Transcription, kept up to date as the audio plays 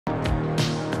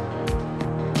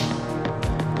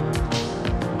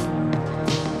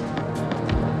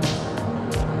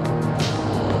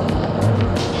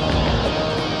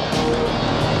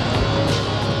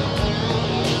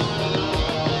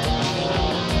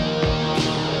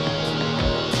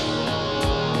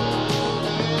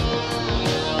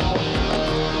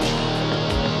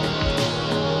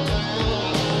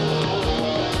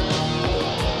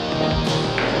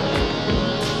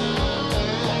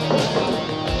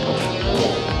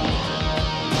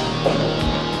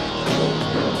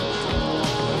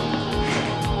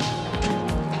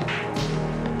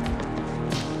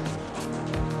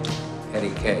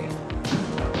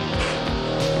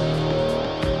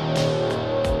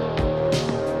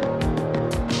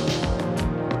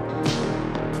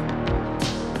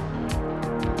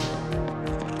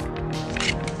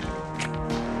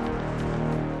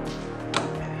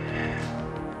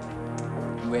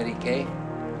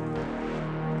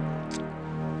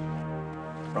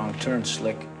Wrong turn,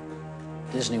 Slick.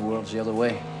 Disney World's the other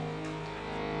way.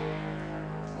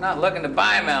 I'm not looking to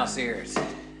buy mouse ears.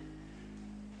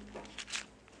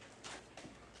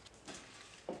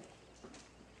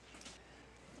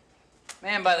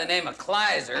 Man by the name of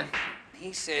Klizer,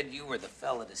 he said you were the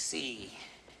fella to see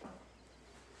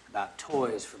about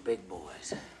toys for big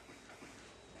boys.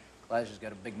 Klizer's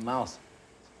got a big mouth.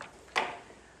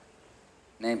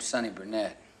 Name's Sonny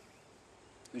Burnett.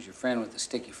 Who's your friend with the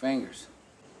sticky fingers?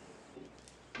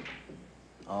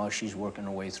 Oh, she's working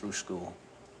her way through school.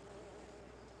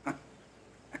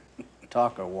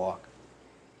 Talk or walk?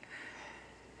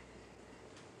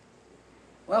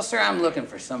 Well, sir, I'm looking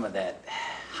for some of that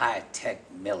high-tech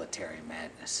military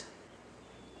madness.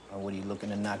 Well, what are you looking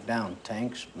to knock down?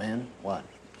 Tanks, men, what?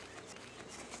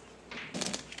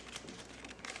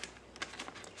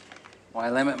 Why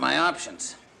limit my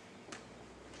options?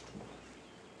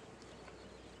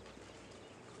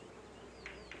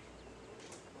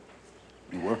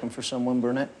 You working for someone,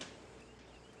 Burnett?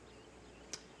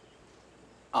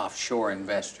 Offshore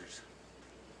investors.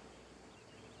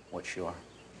 What shore?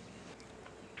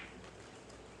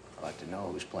 I'd like to know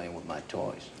who's playing with my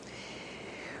toys.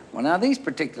 Well, now, these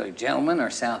particular gentlemen are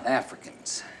South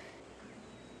Africans.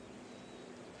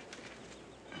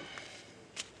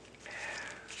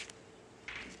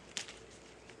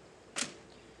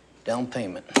 Down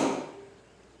payment.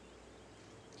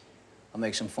 I'll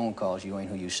make some phone calls. You ain't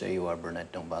who you say you are,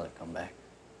 Burnett. Don't bother to come back.